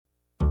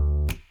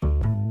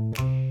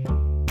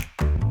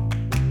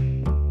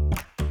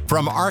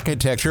From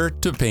architecture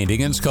to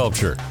painting and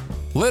sculpture,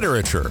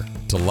 literature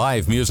to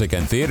live music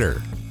and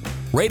theater.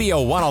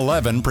 Radio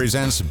 111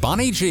 presents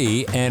Bonnie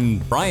G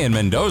and Brayan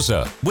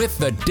Mendoza with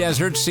The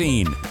Desert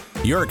Scene,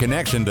 your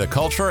connection to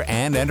culture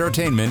and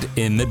entertainment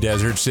in the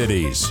desert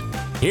cities.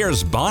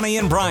 Here's Bonnie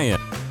and Brayan.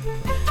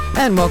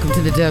 And welcome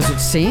to The Desert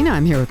Scene.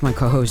 I'm here with my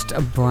co-host,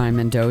 Brayan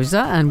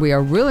Mendoza, and we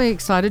are really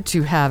excited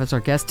to have as our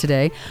guest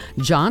today,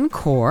 John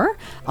Corr.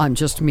 I'm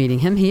just meeting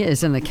him. He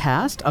is in the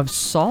cast of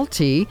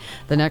Salty,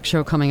 the next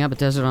show coming up at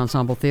Desert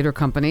Ensemble Theatre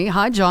Company.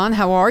 Hi, John.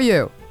 How are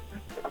you?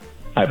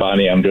 Hi,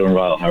 Bonnie. I'm doing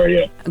well. How are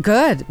you?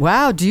 Good.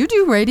 Wow. Do you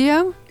do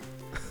radio?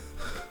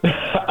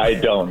 I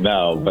don't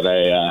know, but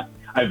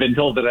I've been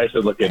told that I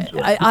should look into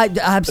it. I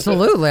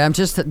absolutely. I'm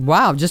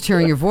just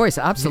hearing your voice.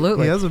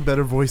 Absolutely. He has a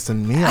better voice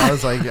than me. I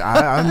was like,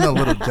 I'm a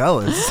little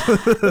jealous.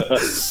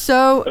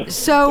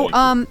 So,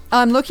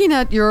 I'm looking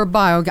at your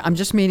bio. I'm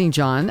just meeting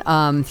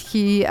John.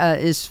 He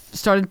is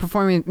started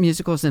performing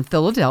musicals in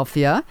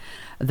Philadelphia,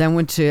 then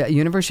went to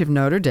University of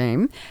Notre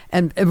Dame,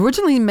 and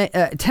originally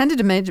tended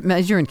to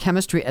major in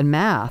chemistry and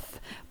math,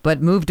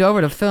 but moved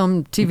over to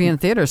film, TV, and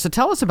theater. So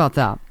tell us about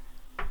that.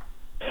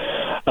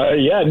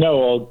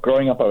 Well,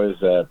 growing up, I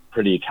was a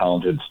pretty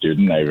talented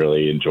student. I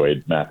really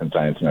enjoyed math and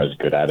science, and I was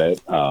good at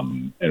it.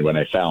 And when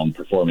I found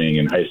performing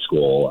in high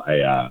school,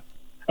 I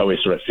always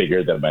sort of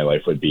figured that my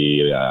life would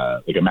be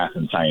like a math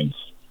and science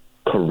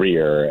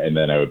career, and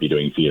then I would be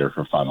doing theater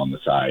for fun on the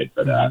side.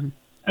 But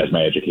as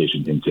my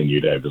education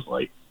continued, I was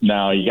like,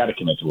 no, you got to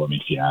commit to what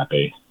makes you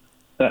happy.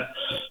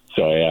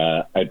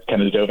 So I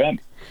kind of dove in.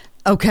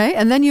 Okay,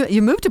 and then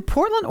you moved to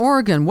Portland,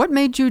 Oregon. What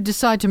made you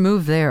decide to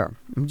move there?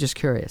 I'm just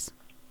curious.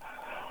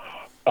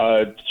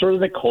 Sort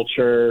of the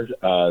culture.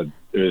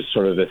 It was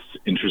sort of this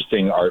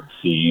interesting art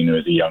scene. It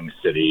was a young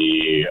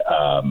city,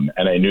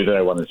 and I knew that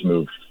I wanted to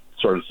move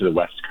sort of to the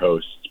West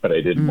Coast, but I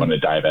didn't want to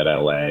dive at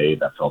LA.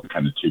 That felt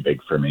kind of too big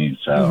for me.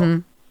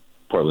 So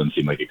Portland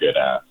seemed like a good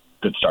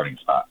starting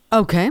spot.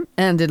 Okay,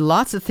 and did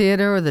lots of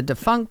theater, the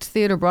Defunct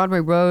Theater, Broadway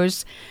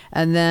Rose,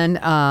 and then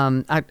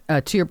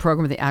a two-year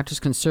program at the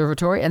Actors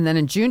Conservatory, and then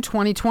in June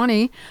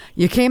 2020,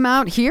 you came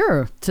out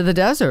here to the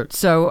desert.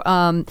 So,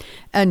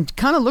 and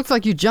kind of looked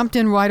like you jumped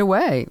in right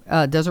away,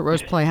 Desert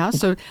Rose Playhouse.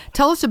 So,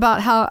 tell us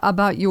about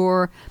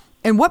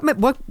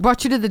what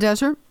brought you to the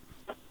desert?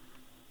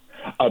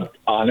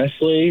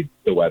 Honestly,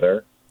 the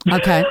weather.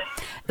 Okay,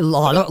 a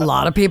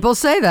lot of people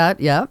say that.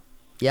 Yep.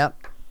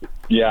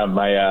 Yeah,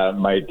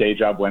 my day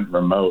job went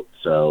remote,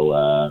 so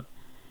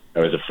I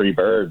was a free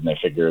bird, and I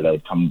figured I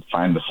would come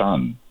find the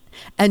sun.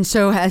 And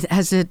so,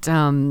 has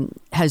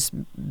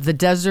the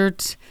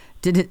desert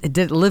did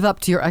it live up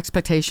to your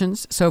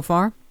expectations so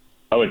far?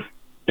 Oh, it's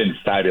been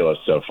fabulous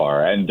so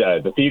far, and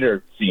the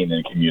theater scene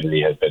and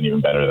community has been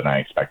even better than I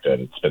expected.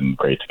 It's been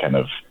great to kind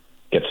of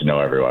get to know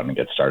everyone and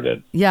get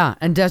started. Yeah,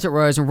 and Desert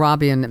Rose and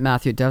Robbie and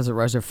Matthew Desert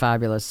Rose are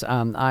fabulous.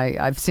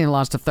 I've seen a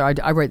lot of stuff there.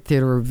 I write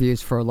theater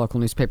reviews for a local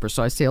newspaper,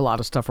 so I see a lot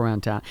of stuff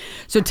around town.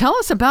 So tell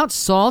us about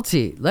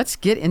Salty. Let's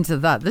get into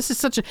that. This is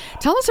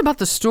tell us about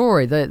the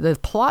story. The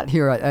plot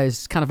here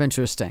is kind of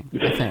interesting,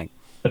 I think.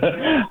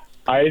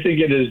 I think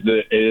it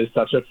is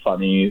such a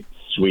funny,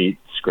 sweet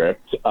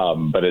script,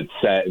 but it's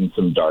set in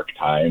some dark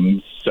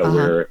times.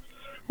 So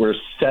we're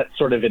set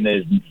sort of in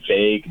a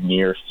vague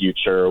near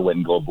future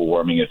when global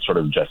warming is sort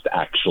of just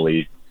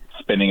actually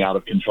spinning out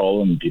of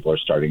control and people are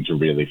starting to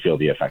really feel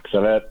the effects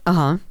of it.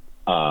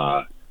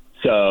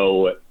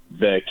 So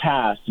the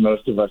cast,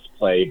 most of us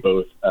play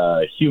both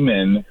a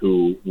human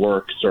who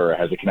works or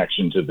has a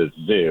connection to the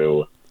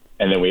zoo,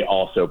 and then we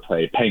also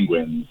play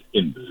penguins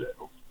in the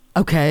zoo.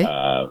 Okay.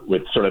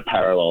 With sort of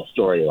parallel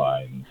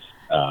storylines.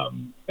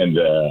 And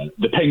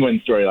the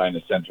penguin storyline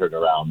is centered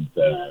around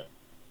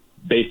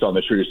based on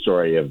the true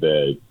story of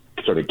the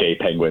sort of gay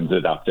penguins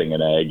adopting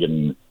an egg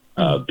and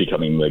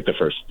becoming like the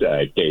first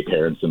gay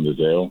parents in the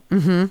zoo.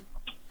 Mm-hmm.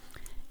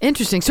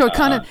 Interesting. So it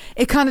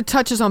kind of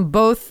touches on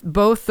both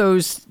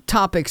those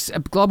topics,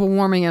 global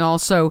warming and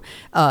also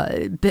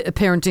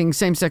parenting,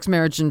 same-sex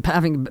marriage, and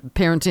having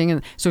parenting,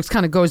 and so it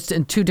kind of goes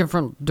in two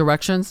different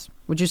directions.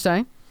 Would you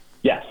say?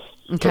 Yes,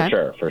 okay.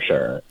 For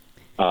sure.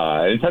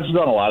 It touches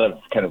on a lot of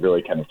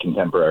really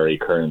contemporary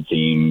current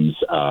themes.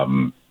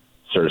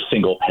 Sort of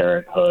single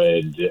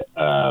parenthood,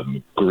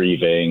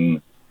 grieving,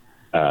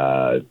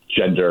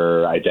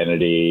 gender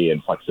identity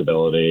and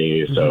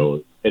flexibility. Mm-hmm.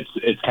 So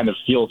it's kind of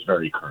feels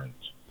very current.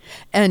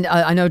 And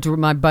I know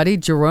my buddy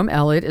Jerome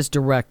Elliott is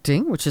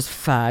directing, which is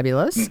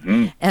fabulous.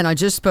 Mm-hmm. And I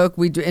just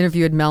we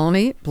interviewed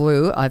Melanie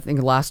Blue, I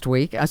think last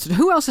week. I said,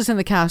 who else is in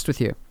the cast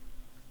with you?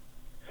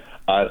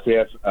 So we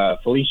have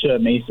Felicia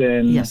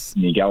Mason, yes.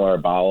 Miguel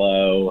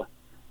Arbalo,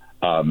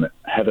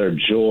 Heather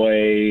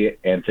Joy,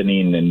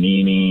 Anthony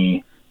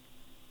Nannini,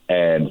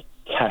 and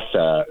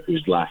Tessa,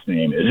 whose last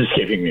name is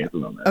escaping me at the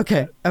moment.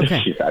 Okay.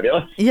 She's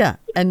fabulous. Yeah,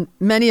 and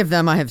many of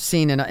them I have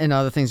seen in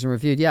other things and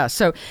reviewed. Yeah,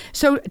 so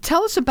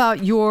tell us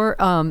about your.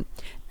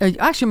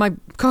 Actually, my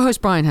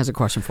co-host Brayan has a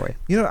question for you.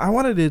 You know, I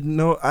wanted to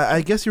know.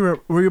 I guess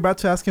were you about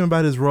to ask him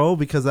about his role,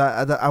 because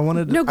I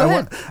wanted. No, go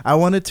ahead. I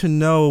wanted to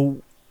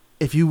know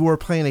if you were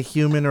playing a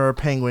human or a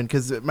penguin,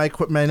 because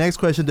my next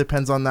question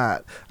depends on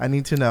that. I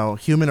need to know,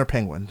 human or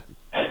penguin?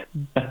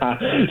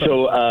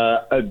 So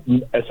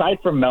aside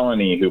from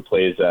Melanie, who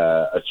plays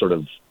a sort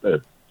of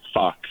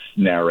fox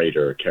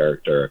narrator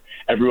character,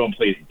 everyone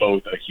plays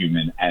both a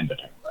human and a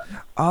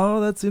penguin. Oh,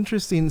 that's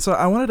interesting. So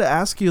I wanted to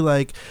ask you,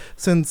 like,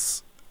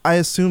 since I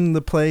assume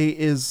the play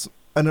is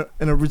an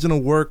original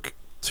work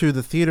to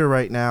the theater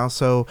right now,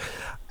 so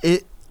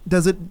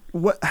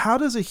how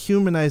does it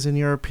humanize, in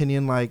your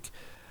opinion, like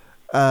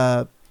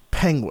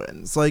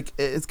penguins? Like,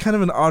 it's kind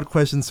of an odd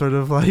question, sort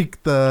of like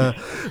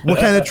what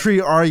kind of tree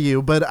are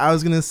you? But I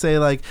was gonna say,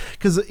 like,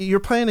 because you're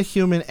playing a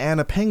human and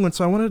a penguin,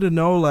 so I wanted to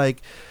know,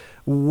 like,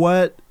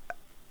 what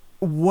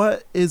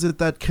is it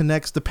that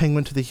connects the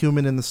penguin to the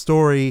human in the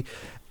story?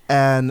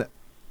 And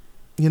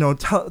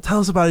tell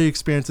us about your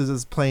experiences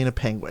as playing a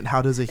penguin.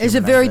 How does it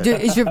humanize?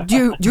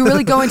 Do you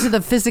really go into the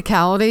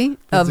physicality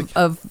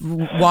of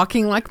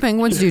walking like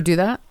penguins? Do you do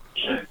that?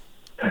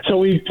 So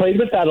we've played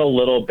with that a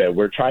little bit.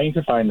 We're trying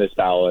to find this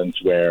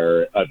balance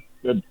where,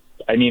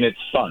 it's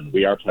fun.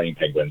 We are playing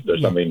penguins.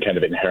 There's something kind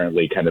of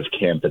inherently kind of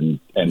camp and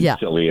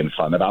silly and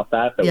fun about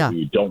that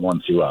we don't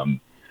want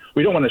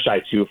to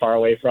shy too far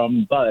away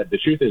from. But the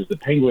truth is, the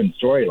penguin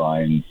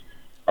storylines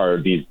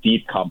are these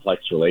deep,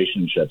 complex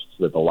relationships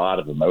with a lot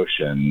of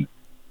emotion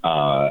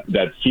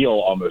that feel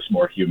almost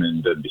more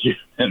human than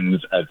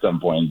humans at some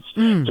points.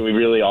 So we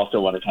really also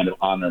want to kind of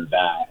honor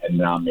that and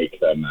not make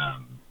them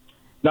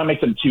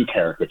too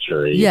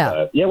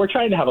caricature-y. We're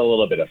trying to have a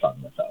little bit of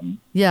fun with them.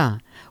 Yeah.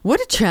 What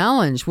a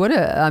challenge. Well,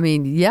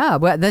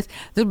 that's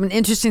an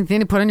interesting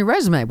thing to put on your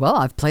resume. Well,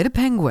 I've played a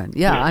penguin.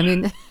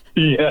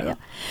 Yeah.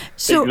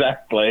 So,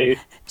 exactly.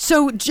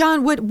 So,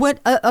 John, what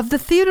of the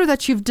theater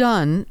that you've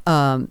done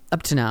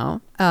up to now,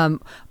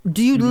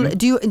 do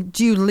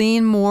you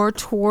lean more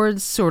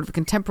towards sort of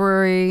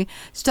contemporary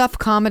stuff,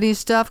 comedy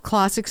stuff,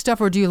 classic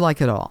stuff, or do you like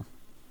it all?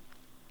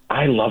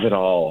 I love it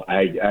all.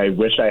 I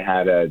wish I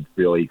had a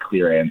really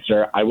clear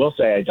answer. I will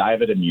say I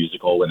dive at a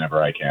musical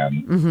whenever I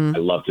can. Mm-hmm. I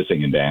love to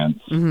sing and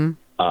dance.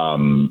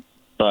 Mm-hmm.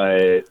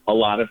 But a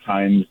lot of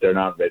times they're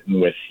not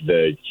written with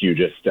the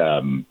hugest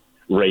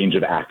range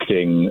of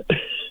acting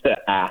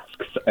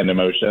asks and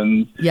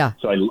emotions. Yeah.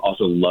 So I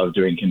also love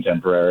doing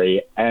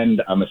contemporary,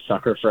 and I'm a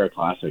sucker for a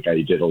classic.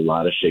 I did a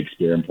lot of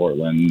Shakespeare in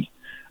Portland.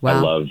 Wow. I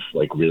love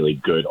like really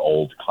good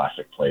old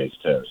classic plays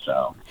too.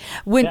 So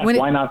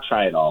why not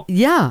try it all?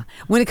 Yeah.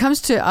 When it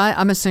comes to,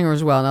 I'm a singer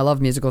as well, and I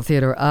love musical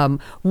theater.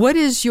 What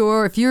is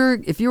your, if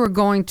you were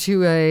going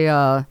to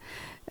a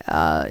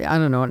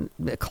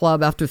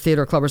club, after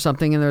theater club or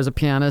something, and there was a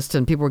pianist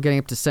and people were getting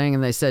up to sing,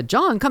 and they said,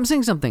 "John, come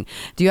sing something."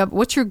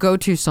 What's your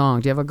go-to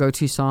song? Do you have a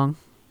go-to song?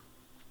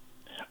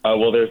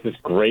 Well, there's this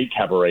great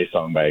cabaret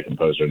song by a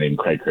composer named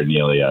Craig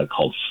Cornelia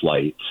called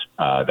 "Flight"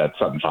 that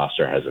Sutton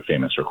Foster has a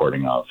famous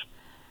recording of.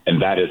 And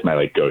that is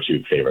my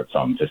go-to favorite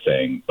song to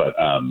sing. But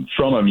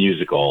from a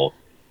musical,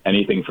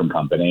 anything from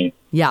Company.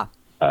 Yeah.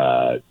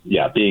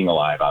 Being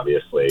Alive,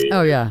 obviously.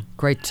 Oh, yeah.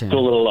 Great tune. It's a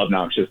little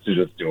obnoxious to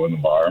just do in the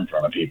bar in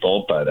front of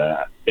people, but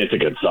it's a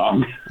good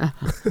song.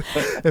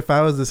 If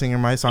I was the singer,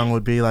 my song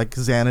would be like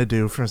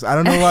Xanadu. I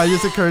don't know why it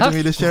just occurred to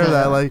me to share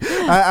that.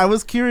 I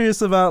was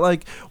curious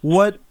about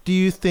what do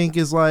you think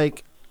is I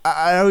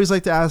always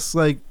like to ask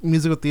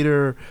musical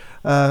theater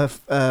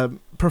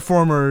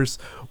performers,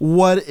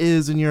 what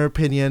is, in your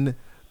opinion,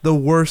 the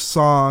worst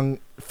song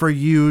for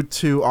you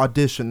to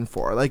audition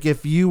for?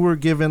 If you were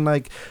given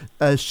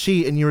a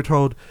sheet and you were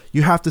told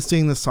you have to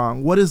sing the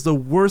song, what is the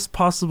worst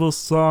possible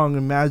song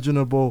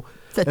imaginable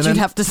that you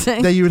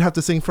would have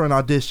to sing for an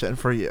audition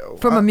for you?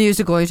 From a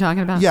musical, you're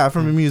talking about? Yeah,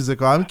 from a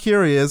musical. I'm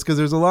curious because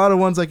there's a lot of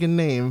ones I can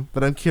name,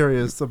 but I'm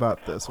curious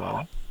about this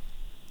one.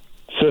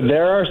 So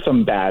there are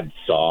some bad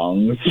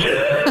songs,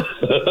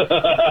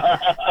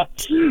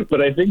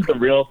 but I think the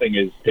real thing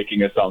is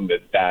picking a song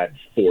that's bad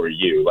for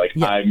you.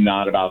 I'm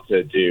not about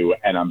to do,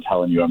 and I'm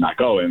telling you I'm not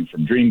going,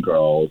 from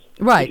Dreamgirls.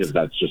 Right. Because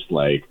that's just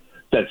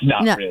that's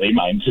not really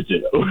mine to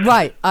do.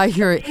 Right. I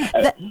hear it.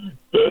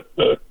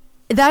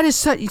 That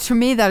is to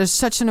me, that is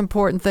such an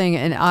important thing,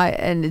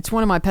 and it's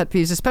one of my pet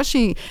peeves,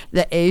 especially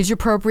the age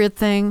appropriate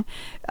thing.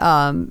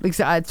 Because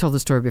I told the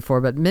story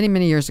before, but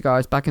many years ago,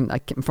 I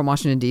came from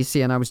Washington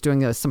D.C. and I was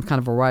doing some kind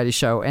of variety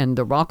show, and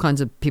there were all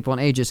kinds of people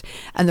and ages,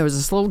 and there was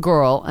this little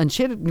girl, and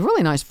she had a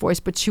really nice voice,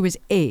 but she was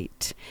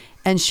 8,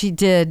 and she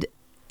did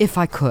 "If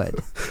I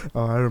Could."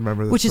 Oh, I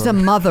remember this. Which is a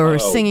mother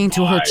singing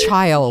to her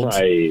child.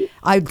 Right.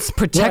 I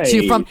protect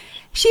you from.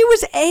 She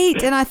was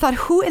 8, and I thought,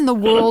 who in the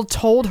world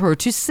told her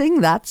to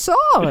sing that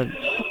song?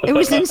 It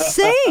was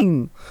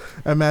insane.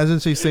 Imagine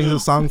she sings a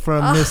song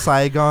from Miss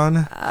Saigon,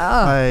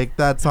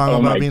 that song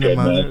about being a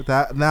mother.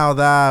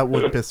 That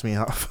would piss me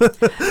off.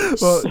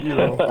 Well,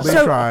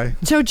 they try.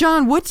 So,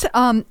 John, what's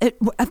a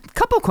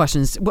couple of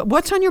questions?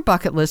 What's on your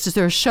bucket list? Is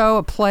there a show,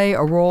 a play,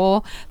 a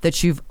role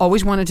that you've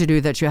always wanted to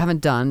do that you haven't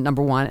done?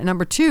 Number one, and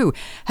number two,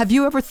 have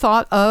you ever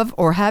thought of,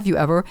 or have you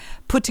ever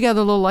put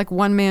together a little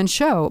one-man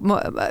show,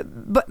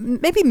 but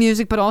maybe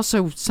music, but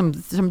also some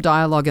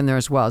dialogue in there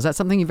as well? Is that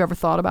something you've ever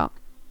thought about?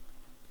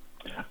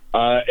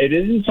 It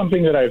isn't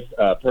something that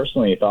I've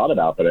personally thought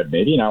about, but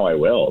maybe now I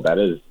will. That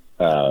is,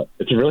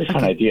 it's a really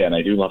fun idea, and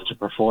I do love to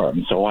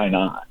perform, so why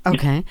not?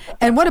 Okay.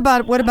 And what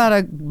about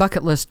a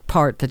bucket list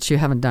part that you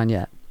haven't done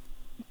yet?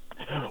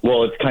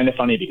 Well, it's kind of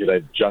funny because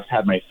I just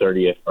had my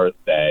 30th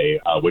birthday,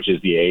 which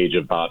is the age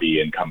of Bobby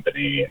and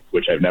Company,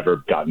 which I've never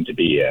gotten to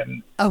be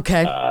in.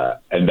 Okay.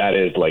 And that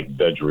is like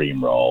the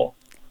dream role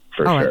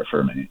for sure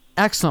for me.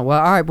 Excellent. Well,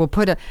 all right. We'll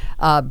put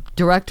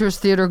directors,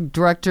 theater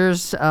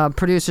directors,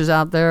 producers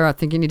out there. I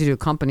think you need to do a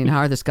company and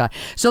hire this guy.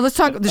 So let's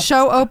talk. The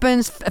show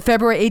opens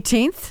February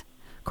 18th,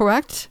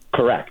 correct?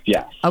 Correct,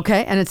 yes.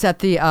 Okay. And it's at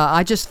the,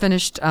 I just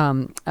finished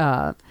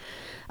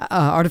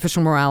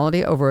Artificial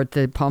Morality over at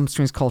the Palm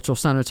Springs Cultural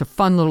Center. It's a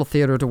fun little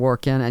theater to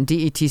work in, and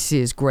DETC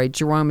is great.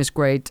 Jerome is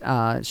great.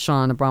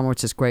 Sean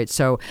Abramowitz is great.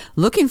 So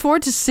looking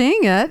forward to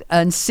seeing it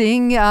and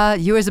seeing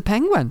you as a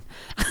penguin.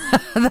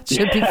 That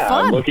should be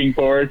fun. I'm looking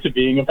forward to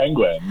being a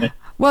penguin.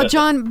 Well,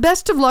 John,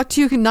 best of luck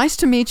to you. Nice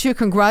to meet you.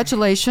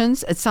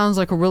 Congratulations. It sounds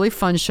like a really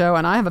fun show,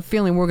 and I have a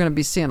feeling we're going to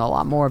be seeing a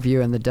lot more of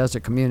you in the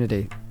desert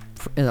community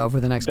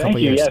over the next couple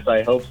of years. Thank you.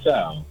 Yes, I hope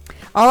so.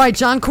 All right,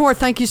 John Corr,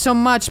 thank you so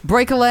much.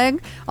 Break a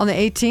leg on the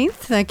 18th.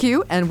 Thank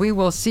you. And we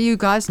will see you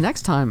guys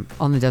next time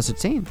on the Desert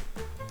Scene.